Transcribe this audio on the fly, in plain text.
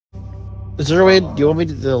Is there a way? Do you want me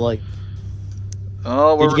to like?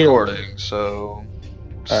 Oh, we're Did you get recording, so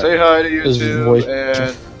Alright. say hi to This is YouTube voice-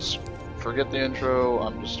 and forget the intro.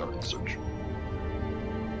 I'm just starting the search.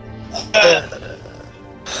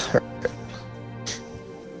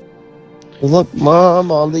 Look,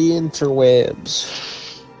 Mom, on the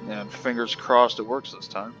interwebs. And fingers crossed it works this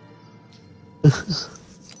time.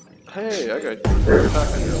 Hey, I got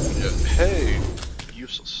package. Hey,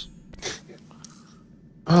 useless.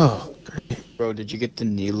 Oh, Bro, did you get the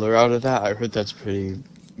needler out of that? I heard that's pretty,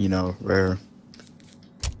 you know, rare.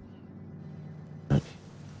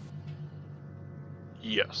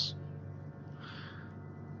 Yes.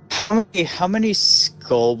 How many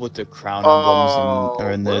skull with the crown emblems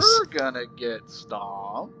are in this? We're gonna get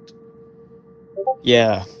stomped.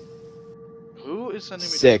 Yeah. Who is sending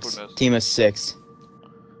me 6. Discord messages? Team of 6.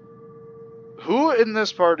 Who in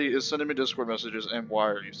this party is sending me Discord messages, and why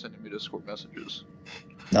are you sending me Discord messages?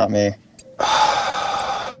 Not me.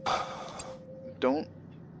 Don't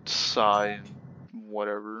sigh and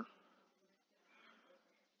whatever.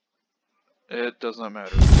 It does not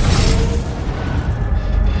matter.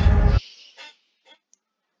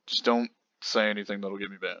 Just don't say anything that'll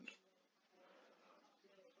get me banned.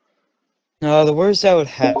 No, the worst that would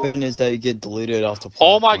happen is that you get deleted off the platform.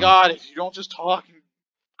 Oh my god, if you don't just talk and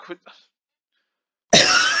quit.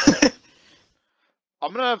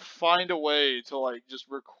 I'm gonna find a way to like just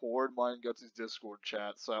record mine Guts' Discord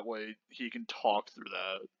chat so that way he can talk through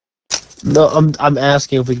that. no, I'm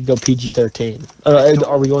asking if we can go PG-13.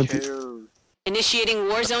 Are we going to? Initiating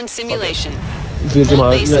Warzone simulation. PG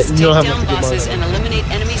Hold bases, you take don't have down to bosses, and eliminate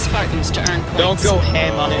enemy Spartans to earn points. Don't go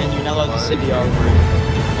ham on it, and you're not allowed to say the R word.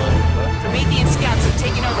 Promethean scouts have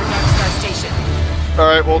taken over Darkstar Station.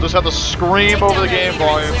 Alright, we'll just have to scream Take over down the that game leader and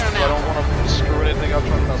volume. clear 'em I out. don't want to screw anything up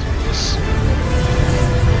trying to mess with this.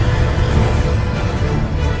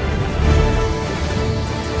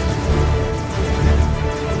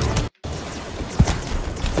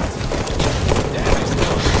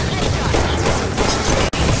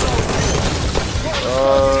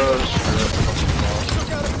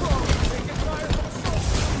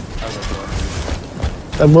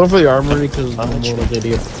 I'm going for the armory because I'm more likely to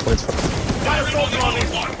get points from.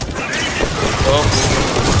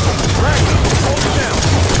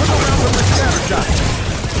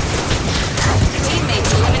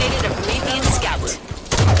 Teammates eliminated a Promethean scout.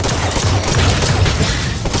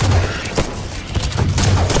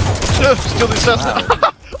 Still the assassination.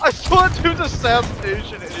 I saw it do the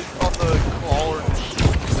assassination and it's on the collar.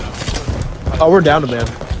 Oh, we're down to man.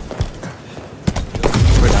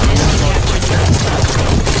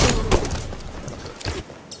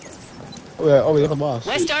 Oh, we got the boss.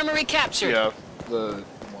 West Armory captured. Yeah, one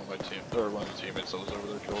of my team or one of the teammates that was over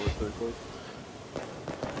there killed it pretty quick.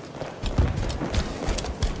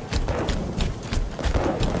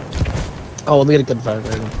 Oh, let me get a gunfire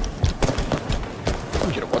rating.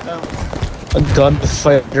 Get a what now? A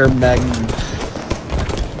gunfighter magnum.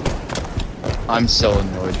 I'm so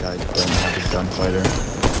annoyed that I don't have a gunfighter.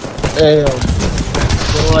 Hey,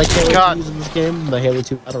 what I can't God. use in this game? The Halo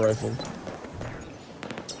 2 battle rifle.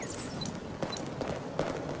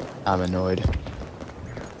 I'm annoyed.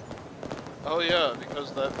 Oh yeah,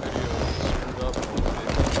 because that video screwed up.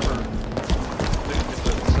 Didn't get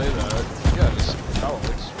to say that. Yes, Alex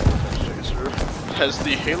Chaser has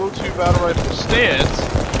the Halo 2 battle rifle stance,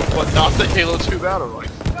 but not the Halo 2 battle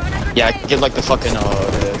rifle. Yeah, I get like the fucking the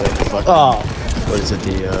fucking Oh, what is it,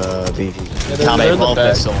 the they're combat in the ball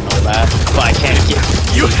back. pistol and all that. But I can't get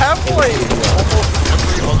You have like almost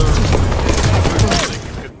every other thing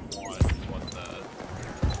you could want that.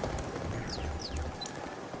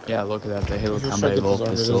 yeah, look at that, the Halo Just combat get ball those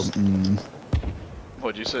pistol. armors.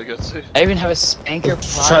 What'd you say, Gutsy? I even have a spanker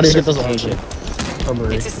Just try to get those certification.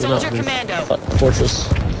 armory. It's a soldier commando. Fortress.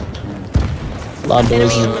 A lot of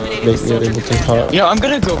boys make me able to talk. You know, I'm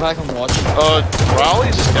gonna go back and watch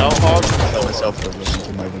Raleigh Scout Hog. kill myself for listening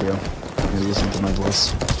to my video. And listening to my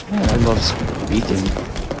voice. Man, I love speaking.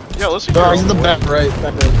 Yeah, listen. Oh, he's in the back right.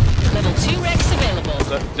 Back right. Level 2 Rex available.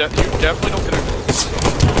 You definitely don't get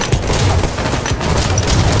a.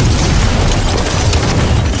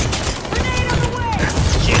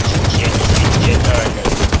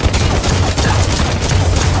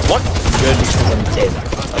 What? Good because I'm dead.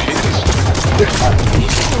 I hate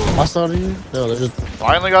this. Lost on you? No, they're just.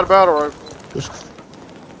 Finally got a battle rifle.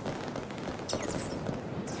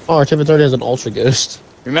 Oh, our Tiffin 30 has an Ultra Ghost.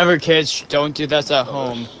 Remember, kids, don't do that at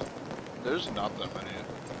home. There's not that many of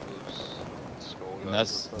those skull guys. And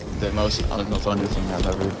that's the most unfunny thing I've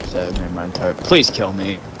ever said in my entire. Please kill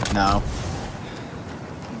me now.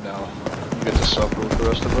 No. You get to suffer with the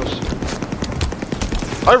rest of us.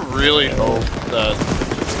 I really hope that.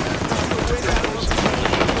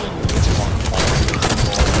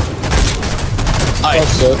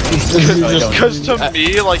 Also, Because to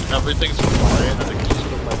me, like, everything's fine. I think it's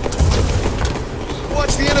just like.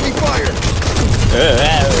 Watch the enemy fire!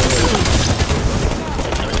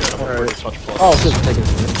 oh, just take it.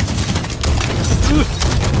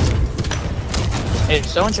 Hey,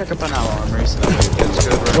 someone check up on our armor so that way It's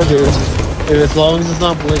good, right? We'll do it. As long as it's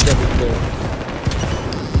not blink, everything good.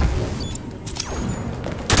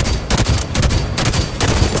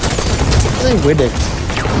 Are they winning?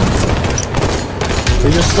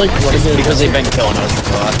 They're just like running it because they've been killing us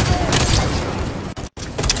a lot.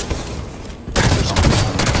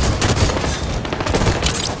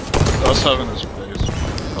 Us having this base.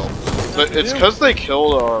 But it's because they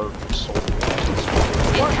killed our soldiers.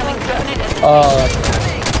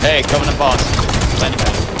 Hey, coming to boss.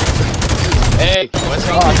 Hey, what's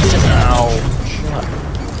Oh, up?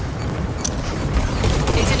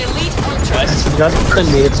 It's an elite ultra. I forgot the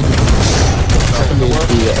nades.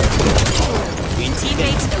 Your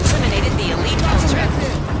teammates eliminated the elite ultra.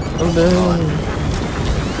 Oh no.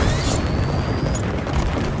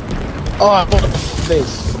 Oh, I want the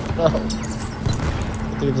face. No. I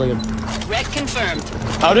think it's like a. Red confirmed.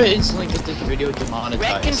 How to instantly get this video demonetized?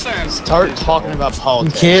 Red confirmed. Start talking about You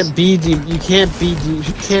politics. can't be demonetized You can't be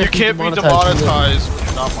demonetized when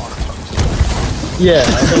you're not monetized. Yeah,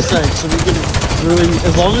 that's what I'm saying. So we can really,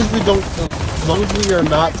 as long as we don't, as long as we are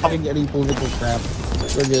not talking any political crap,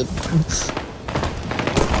 we're good.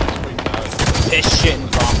 Piss, shit, and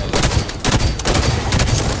vomit.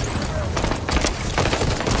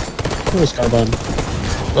 Where's Carbine?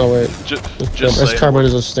 Oh wait, Just saying. Carbine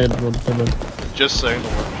is a standard one. Carbine. Just saying the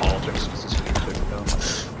word politics is this video taken down.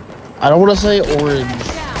 I don't want to say orange.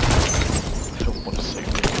 I don't want to say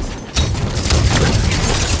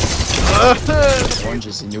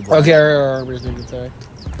Oranges in your blood. Okay, our armor's being attacked.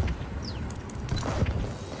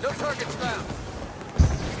 No targets found.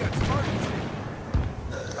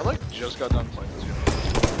 I like just got done playing this game.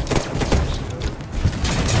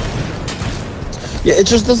 Yeah, it's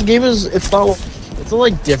just this game is it's not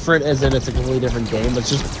like different as in it's a completely different game. It's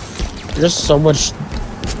just there's so much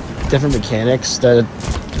different mechanics that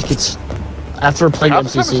it's after playing Half the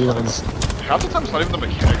time MCC it's on this. Half the time it's not even the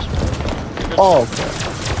mechanics. Oh, okay.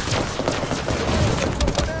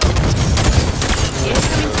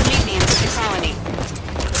 Incoming Prometheans to the colony.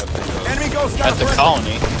 Enemy ghost At the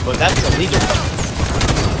colony, but that's illegal.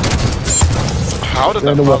 How did that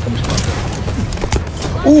Random pop? weapons.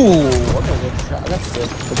 Ooh, what a good shot. That's good.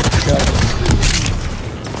 Good shot.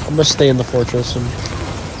 I'm gonna stay in the fortress and.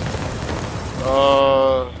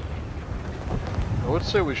 I would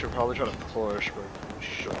say we should probably try to push, but we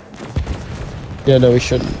shouldn't. Yeah, no, we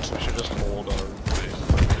shouldn't. We should just hold our base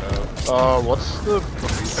like that. What's the...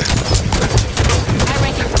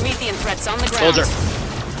 High-ranking Promethean threats on the ground. Soldier.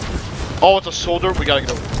 Oh, it's a soldier? We gotta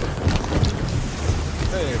get over.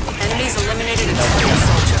 Enemies eliminated a target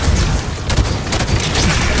soldier.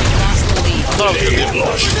 Lost the lead. I thought I was gonna be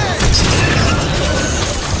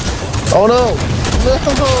Oh no! No!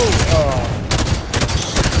 Oh.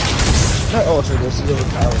 Not ultra, this is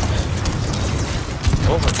overpowered.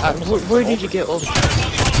 Where did you get over?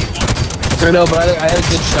 I know, but I had a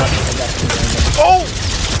good shot. Oh!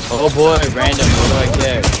 Oh boy, random. What do I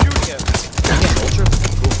get? Shooting it. Ultra?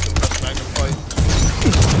 Press magnify.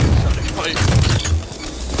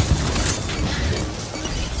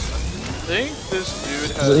 I think this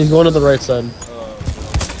dude has... He's going to the right side.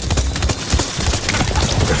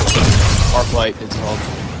 Arc light, it's called.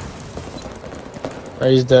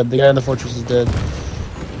 Alright, he's dead. The guy in the fortress is dead.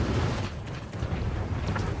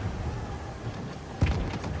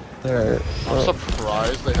 Alright. I'm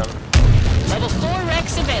surprised they haven't... Level 4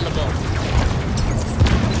 Rex available.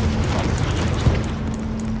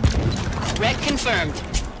 Red confirmed.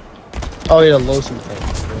 Oh yeah, Lawson tank.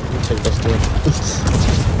 We'll take this dude.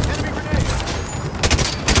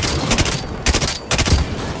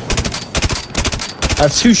 I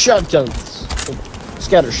have 2 shotguns.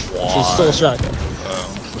 Scatter shot. She's still a shotgun.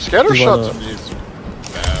 The scatter You shot wanna- to me is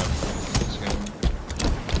bad.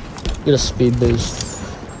 Get a speed boost.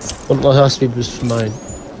 Well, how speed boost is mine?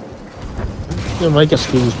 I might get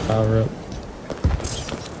speed boost power up.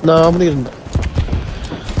 No, I'm gonna get.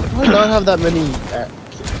 Why not have that many?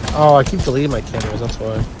 Oh, I keep deleting my cameras. That's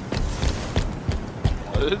why.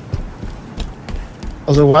 What? I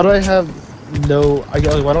was like, why do I have no? Why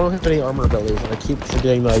don't I have any armor abilities? And I keep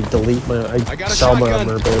forgetting that I delete my. I got a sell my shotgun.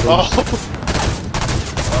 armor abilities Oh!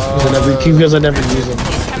 because I never use them.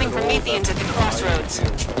 Incoming Prometheans at the crossroads.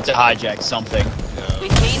 It's a hijack something. We've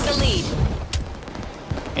gained the lead.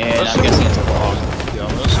 And I'm guessing it's a log. Yeah,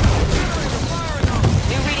 I'm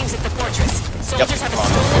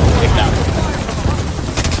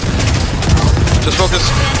Just focus.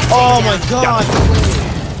 Oh my god!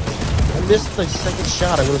 I missed the second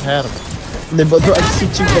shot. I would have had him. And they both. I see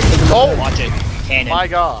two guys. Oh Watch it. Cannon. my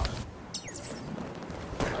god.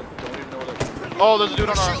 I don't even know what that. Oh, there's a dude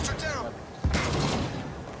on our. Shields are down.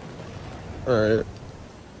 Alright.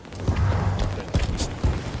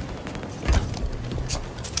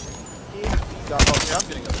 Oh, yeah, I'm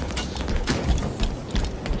getting up.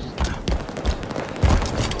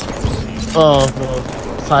 Oh no.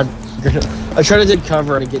 5 grenades. I tried to take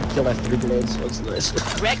cover and get killed by 3 grenades, so it's nice.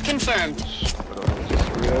 Wreck confirmed.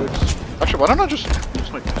 Actually, why don't I just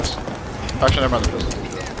use my pistol? Actually, never mind the pistol.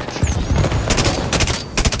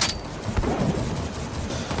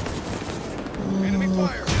 Enemy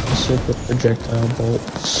fire. Super projectile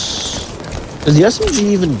bolts. Is the SMG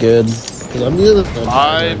even good? Because I'm using the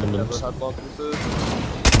I've never had luck with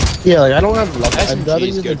it. Yeah, like I don't have luck. I'd rather SMG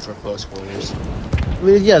is use good the, for close quarters. I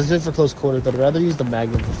mean, yeah, it's good for close quarters, but I'd rather use the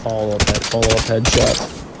Magnum for follow-up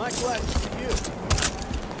headshot. My glass is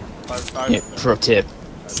you. Yeah, pro tip.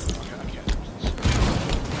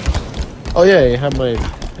 Oh yeah, you have my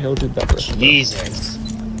Halo 2 better. Jesus.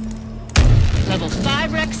 Level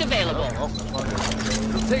 5 wrecks available. It'll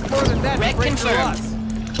take more than that Wreck to break through confirmed.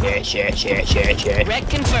 us. Shit. Wreck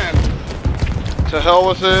confirmed. To hell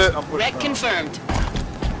with it. I'm pushing Wreck out. confirmed.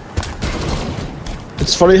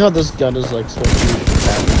 It's funny how this gun is like so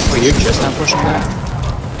fast. Wait, you're just not pushing that?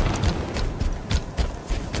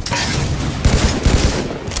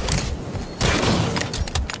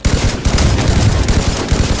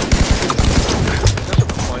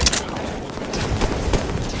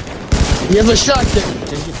 He has a shotgun!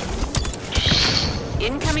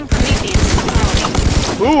 Incoming Prometheus.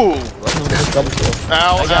 Ooh! Double kill.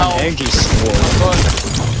 Ow, I got ow. an energy sword. But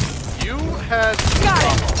you had. Got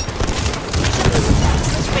it.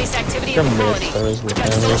 Space activity Come of here, quality. stars with Got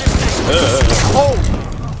ammo. soldier specialists. Oh!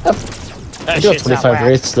 I do have 25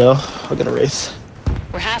 wraiths though. I'll get a wraith.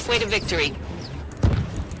 We're halfway to victory.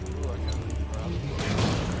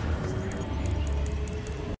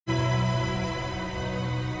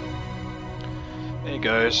 Hey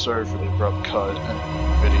guys, sorry for the abrupt cut in the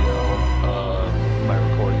video. My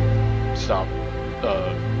recording stopped,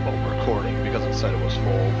 recording because it said it was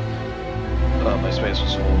full. My space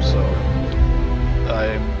was full, so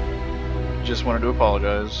I just wanted to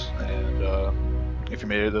apologize, and if you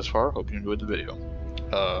made it this far, hope you enjoyed the video,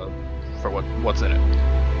 for what's in it.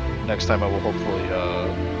 Next time I will hopefully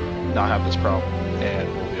not have this problem, and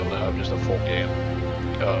we'll be able to have just a full game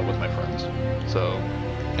with my friends. So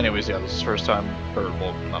anyways, yeah, this is first time, or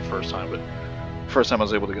well, not first time, but first time I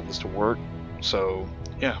was able to get this to work. So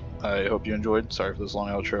yeah, I hope you enjoyed. Sorry for this long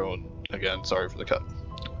outro, and again, sorry for the cut.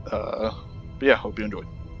 But yeah, hope you enjoyed.